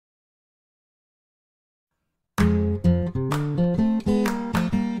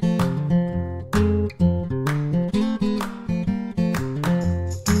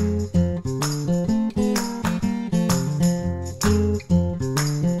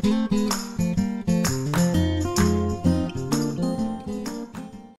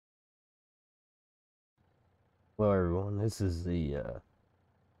This is the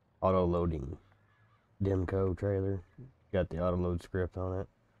auto loading Demco trailer. Got the Autoload script on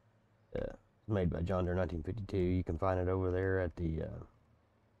it. Made by John Deere 1952. You can find it over there at the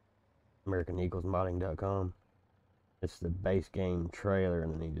AmericanEaglesModding.com. It's the base game trailer,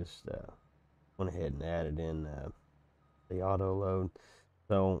 and then he just went ahead and added in the Autoload.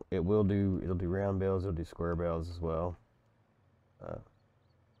 So it'll do round bales, it'll do square bales as well.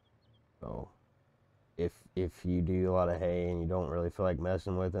 So if you do a lot of hay and you don't really feel like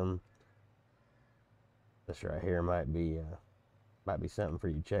messing with them, this right here might be something for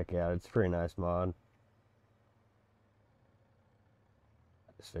you to check out. It's a pretty nice mod.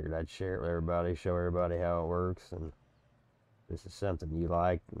 I just figured I'd share it with everybody, show everybody how it works, and this is something you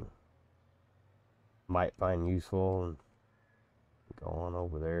like and might find useful, and go on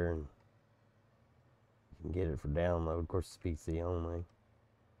over there and you can get it for download. Of course, it's PC only,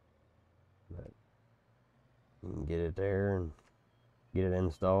 but you can get it there and get it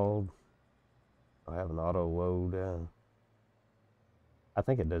installed. I have an Autoload. I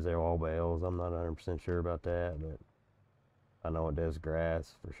think it does all bales. I'm not 100% sure about that, but I know it does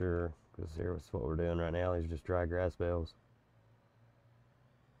grass for sure, because here's what we're doing right now. These are just dry grass bales.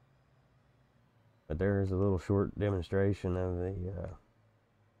 But there's a little short demonstration of the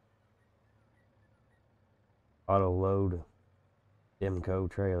Autoload Demco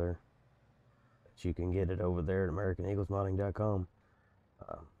trailer. But you can get it over there at AmericanEaglesModding.com.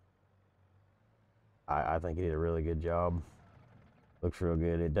 I think he did a really good job. Looks real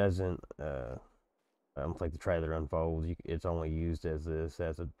good. It doesn't. I don't think the trailer unfolds. It's only used as this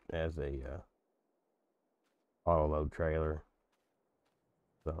as a Autoload trailer.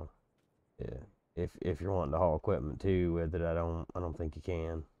 So yeah, if you're wanting to haul equipment too with it, I don't think you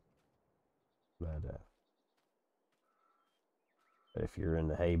can. But if you're in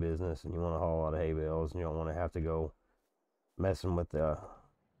the hay business and you want to haul a lot of hay bales and you don't want to have to go messing with the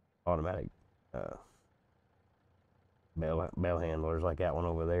automatic bale handlers like that one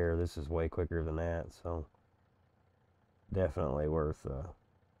over there, this is way quicker than that. So definitely worth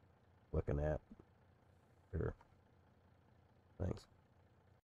looking at. Sure. Thanks.